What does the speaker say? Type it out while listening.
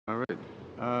All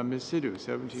right. Ms. Sidhu,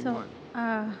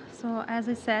 17.1. So as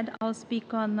I said, I'll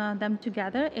speak on them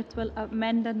together. It will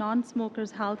amend the Non-Smokers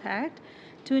Health Act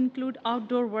to include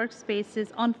outdoor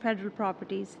workspaces on federal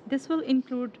properties. This will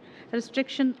include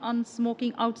restriction on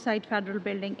smoking outside federal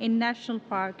building, in national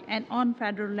park, and on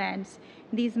federal lands.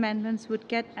 These amendments would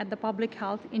get at the public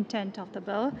health intent of the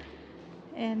bill.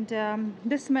 And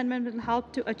this amendment will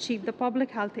help to achieve the public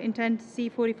health intent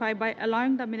C45 by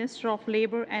allowing the Minister of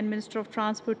Labor and Minister of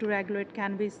Transport to regulate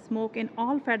cannabis smoke in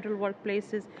all federal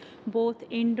workplaces, both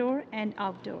indoor and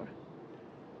outdoor.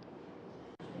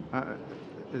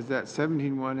 Is that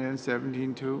 17.1 and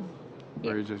 17.2? Yeah.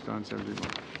 Or are you just on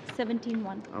 17.1?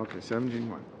 17.1. Okay,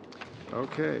 17.1.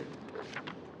 Okay.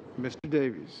 Mr.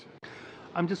 Davies.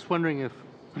 I'm just wondering if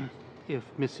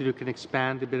Ms. Sidhu can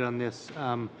expand a bit on this.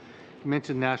 You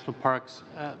mentioned national parks.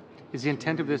 Is the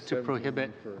intent of this to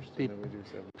prohibit the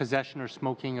possession or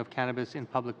smoking of cannabis in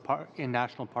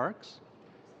national parks?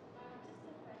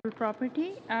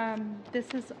 Property. This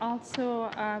is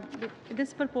also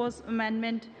this proposed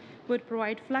amendment would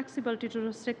provide flexibility to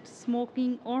restrict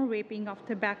smoking or vaping of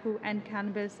tobacco and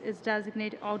cannabis is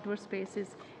designated outdoor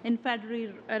spaces in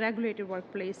federally regulated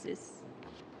workplaces.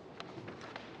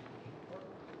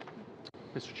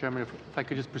 Mr. Chairman, if I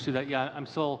could just pursue that. Yeah, I'm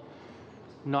still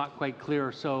not quite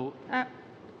clear. So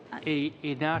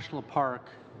a national park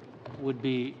would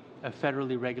be a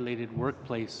federally regulated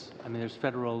workplace. I mean, there's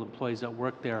federal employees that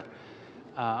work there.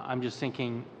 I'm just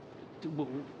thinking,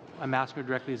 I'm asking her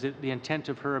directly, is it the intent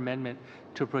of her amendment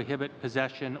to prohibit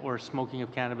possession or smoking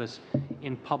of cannabis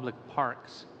in public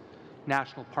parks,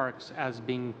 national parks, as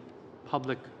being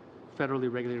public,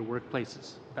 federally regulated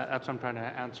workplaces? That's what I'm trying to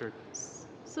answer.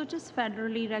 So just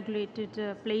federally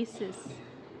regulated places,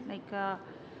 like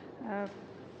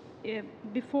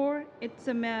before it's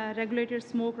a regulated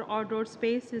smoke or outdoor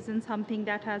spaces in something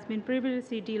that has been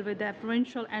previously dealt with at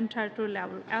provincial and territorial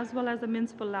level as well as the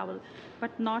municipal level,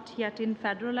 but not yet in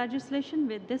federal legislation.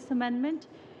 With this amendment,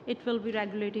 it will be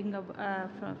regulating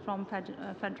from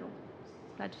federal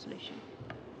legislation.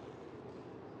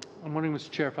 I'm wondering,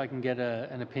 Mr. Chair, if I can get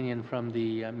an opinion from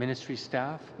the ministry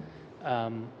staff,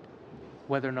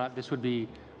 whether or not this would be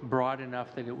broad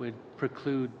enough that it would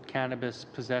preclude cannabis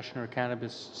possession or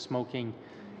cannabis smoking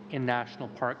in national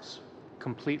parks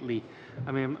completely.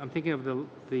 I mean, I'm thinking of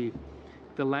the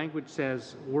language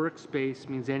says workspace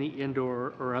means any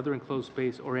indoor or other enclosed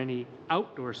space or any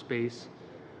outdoor space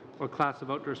or class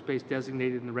of outdoor space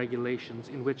designated in the regulations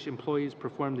in which employees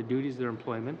perform the duties of their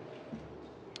employment,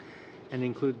 and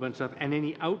includes a bunch of stuff, and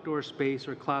any outdoor space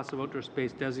or class of outdoor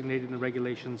space designated in the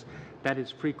regulations that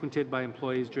is frequented by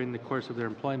employees during the course of their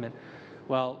employment.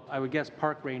 Well, I would guess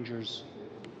park rangers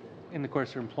in the course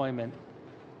of their employment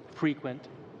frequent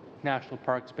national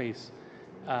park space.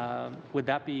 Would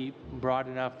that be broad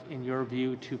enough in your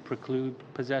view to preclude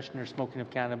possession or smoking of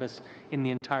cannabis in the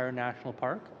entire national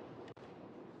park?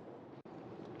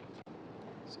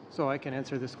 So I can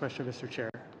answer this question, Mr. Chair.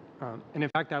 And in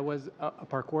fact, I was a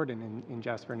park warden in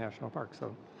Jasper National Park,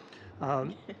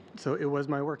 so it was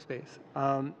my workspace.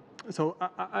 So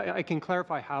I can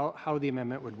clarify how the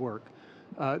amendment would work.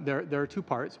 There are two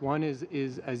parts. One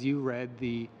is as you read,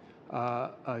 the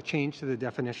change to the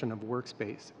definition of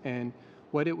workspace. And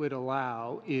what it would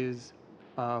allow is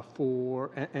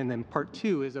and then part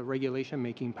two is a regulation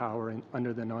making power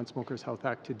under the Non-Smokers Health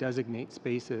Act to designate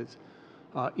spaces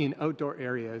in outdoor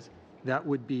areas that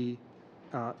would be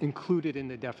included in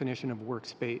the definition of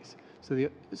workspace.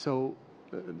 So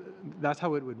that's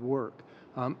how it would work.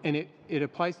 And it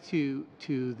applies to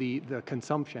the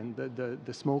consumption,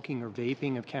 the smoking or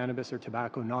vaping of cannabis or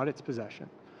tobacco, not its possession.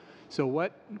 So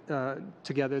what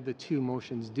together the two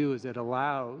motions do is it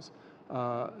allows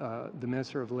the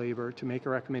Minister of Labor to make a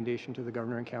recommendation to the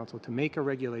Governor and Council to make a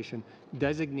regulation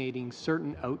designating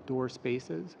certain outdoor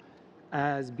spaces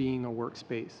as being a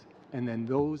workspace. And then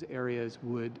those areas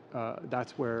would,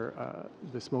 that's where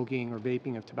the smoking or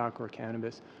vaping of tobacco or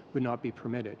cannabis would not be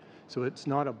permitted. So it's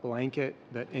not a blanket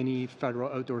that any federal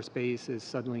outdoor space is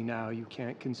suddenly now you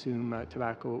can't consume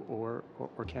tobacco or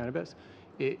cannabis.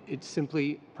 It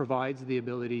simply provides the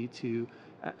ability to,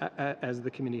 as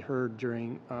the committee heard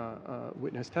during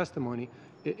witness testimony,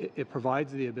 it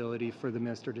provides the ability for the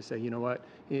minister to say, you know what,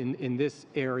 in this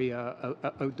area,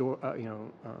 outdoor,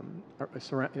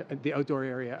 the outdoor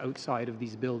area outside of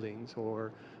these buildings,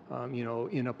 or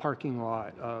in a parking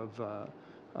lot of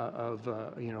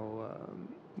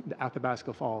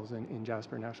Athabasca Falls in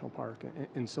Jasper National Park,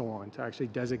 and so on, to actually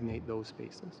designate those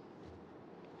spaces.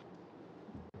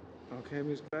 Okay,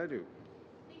 Ms. Gladu.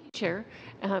 Chair.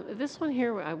 This one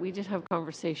here, we did have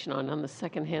conversation on the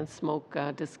secondhand smoke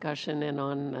discussion and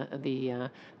on the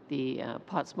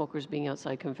pot smokers being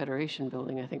outside Confederation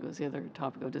building. I think was the other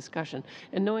topic of discussion.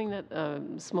 And knowing that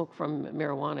smoke from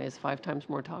marijuana is 5 times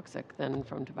more toxic than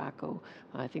from tobacco,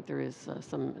 I think there is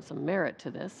some merit to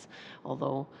this,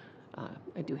 although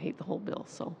I do hate the whole bill,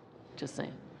 so just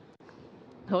saying.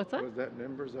 Oh, what's that? Was that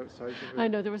members outside the I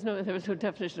know there was no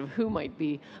definition of who might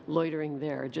be loitering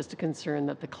there. Just a concern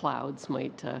that the clouds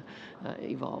might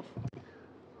evolve.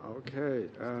 Okay,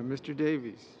 Mr.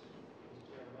 Davies.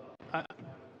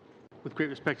 With great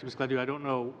respect to Ms. Gladu, I don't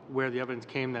know where the evidence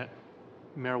came that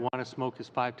marijuana smoke is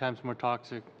 5 times more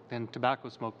toxic than tobacco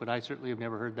smoke, but I certainly have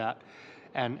never heard that.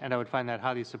 And I would find that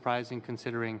highly surprising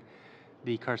considering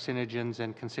the carcinogens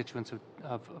and constituents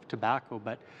of tobacco.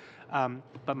 But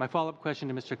my follow-up question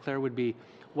to Mr. Clare would be,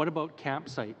 what about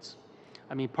campsites?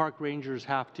 I mean, park rangers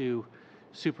have to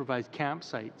supervise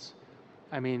campsites.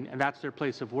 I mean, and that's their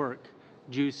place of work.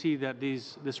 Do you see that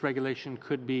this regulation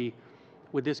could be,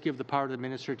 would this give the power to the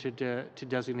minister to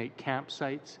designate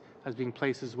campsites as being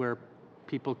places where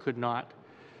people could not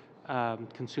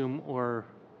consume or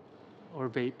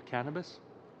vape cannabis?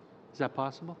 Is that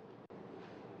possible?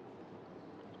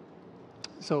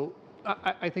 So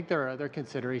I think there are other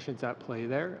considerations at play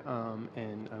there,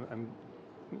 and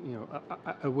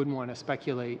I wouldn't want to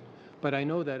speculate, but I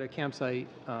know that a campsite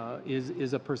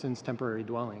is a person's temporary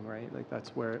dwelling, right? Like that's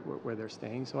where they're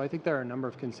staying. So I think there are a number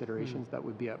of considerations that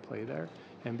would be at play there,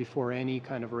 and before any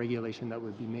kind of regulation that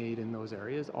would be made in those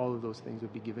areas, all of those things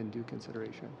would be given due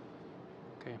consideration.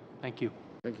 Okay, thank you.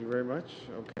 Thank you very much.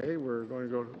 Okay, we're going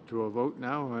to go to a vote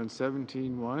now on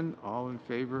 17.1. All in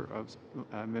favor of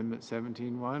Amendment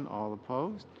 17.1, all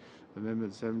opposed.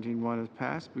 Amendment 17.1 is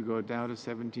passed. We go down to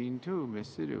 17.2. Ms.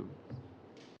 Sidhu.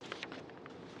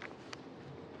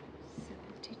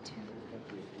 72.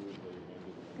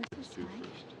 This is fine.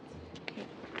 Okay.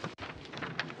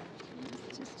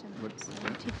 It's just a minute.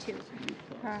 72.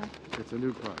 It's a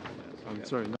new clause. I'm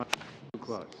sorry, not a new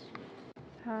clause.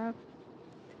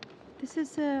 This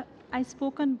is, I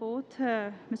spoke on both,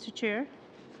 Mr. Chair.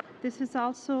 This is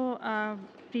also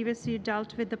previously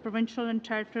dealt with the provincial and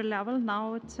territorial level.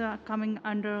 Now it's coming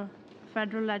under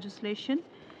federal legislation.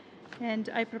 And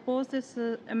I propose this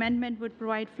amendment would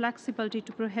provide flexibility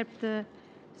to prohibit the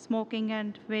smoking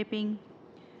and vaping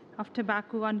of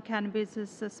tobacco on cannabis in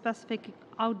specific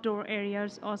outdoor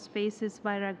areas or spaces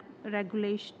by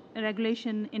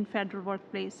regulation in federal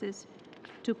workplaces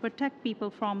to protect people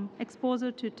from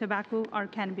exposure to tobacco or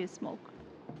cannabis smoke.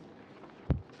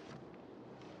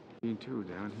 17.2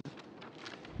 down here.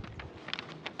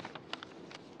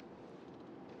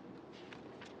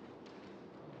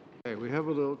 Okay, we have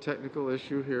a little technical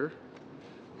issue here.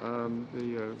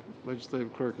 The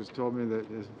legislative clerk has told me that,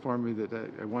 has informed me that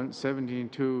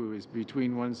 17.2 is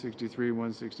between 163 and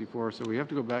 164, so we have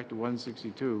to go back to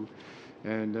 162.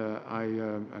 And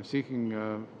I'm seeking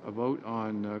a vote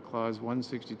on Clause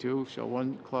 162. Shall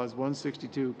Clause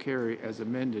 162 carry as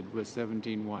amended with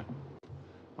 17.1?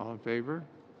 All in favor?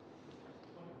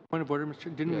 Point of order, Mr.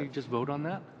 Didn't we just vote on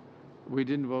that? We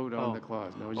didn't vote on the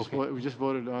clause. No, we just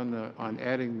voted on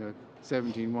adding the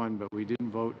 17.1, but we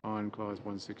didn't vote on Clause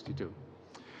 162.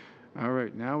 All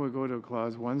right, now we go to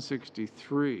Clause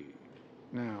 163.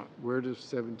 Now, where does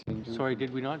 17.2? Sorry,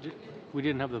 did we not? We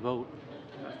didn't have the vote.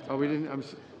 Oh, we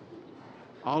didn't.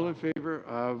 All in favor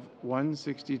of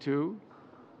 162?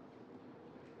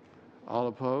 All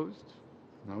opposed?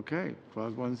 Okay,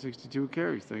 Clause 162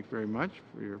 carries. Thank you very much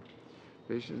for your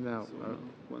patience. Now,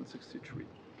 163.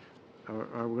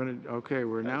 are we going to? Okay,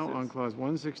 we're now on Clause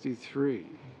 163.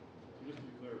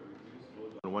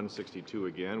 On 162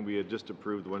 again, we had just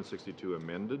approved 162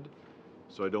 amended,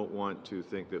 so I don't want to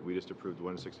think that we just approved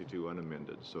 162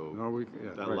 unamended. So No,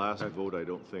 that right, last vote I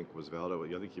don't think was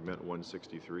valid. I think you meant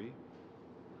 163.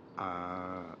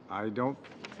 I don't.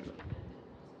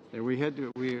 Yeah,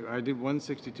 I did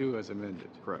 162 as amended.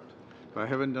 Correct. But I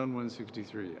haven't done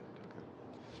 163 yet.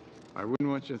 I wouldn't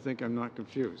want you to think I'm not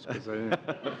confused, because I am.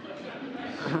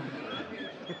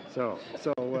 So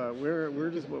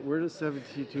where does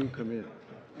 72 come in?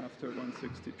 After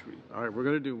 163. All right, we're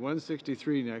going to do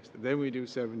 163 next, then we do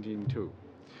 17.2.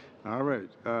 All right,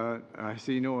 I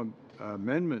see no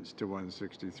amendments to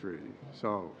 163.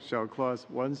 So shall Clause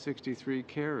 163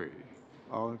 carry?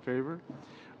 All in favor?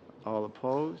 All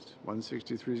opposed?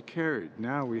 163 is carried.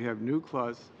 Now we have new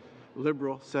clause,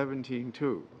 Liberal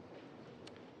 17.2.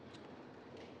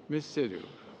 Ms. Sidhu.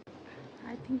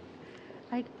 I think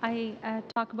I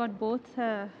talk about both,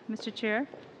 Mr. Chair,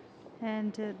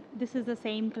 and this is the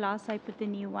same class. I put the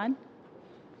new one.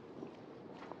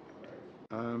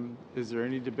 Is there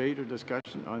any debate or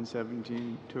discussion on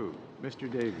 17.2?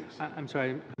 Mr. Davies? I'm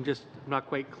sorry, I'm just not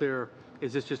quite clear.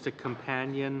 Is this just a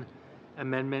companion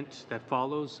amendment that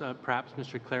follows? Perhaps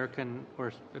Mr. Clare can,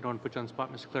 or I don't want to put you on the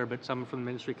spot, Mr. Clare, but someone from the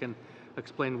ministry can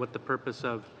explain what the purpose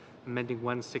of amending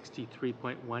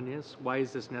 163.1 is. Why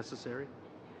is this necessary?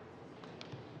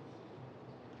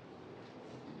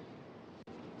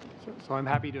 So I'm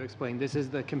happy to explain. This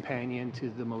is the companion to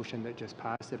the motion that just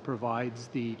passed. It provides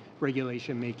the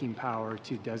regulation-making power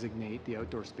to designate the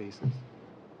outdoor spaces.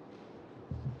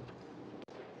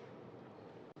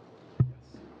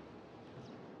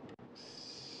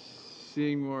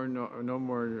 Seeing no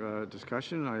more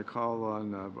discussion, I call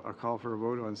for a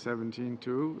vote on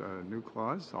 17.2, new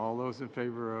clause. All those in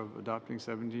favor of adopting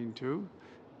 17.2?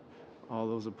 All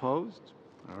those opposed?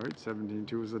 All right,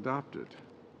 17.2 is adopted.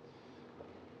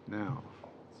 Now.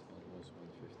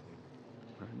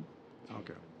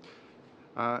 Okay.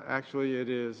 Actually, it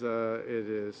is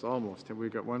almost. We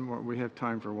got one more. We have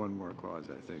time for one more clause,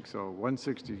 I think. So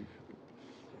 160.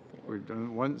 We've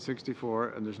done 164,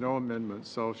 and there's no amendments.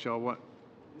 So shall what?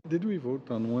 Did we vote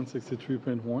on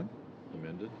 163.1?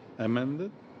 Amended?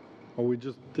 Amended? Or we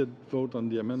just did vote on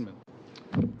the amendment?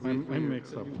 I'm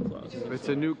mixed up. It's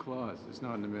a new clause. It's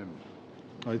not an amendment.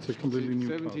 Oh, it's a completely new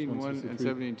clause. 17.1 and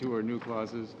 163. 17.2 are new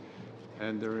clauses,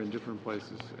 and they're in different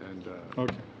places. And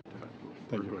Okay.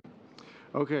 Thank you.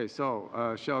 Okay,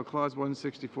 so shall clause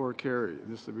 164 carry?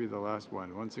 This will be the last one.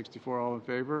 164, all in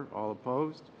favor? All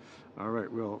opposed? All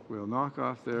right, we'll knock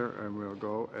off there, and we'll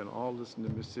go and all listen to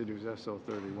Ms. Sidhu's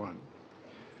SO31.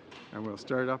 And we'll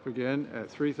start up again at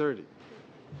 3:30.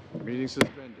 Meeting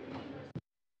suspended.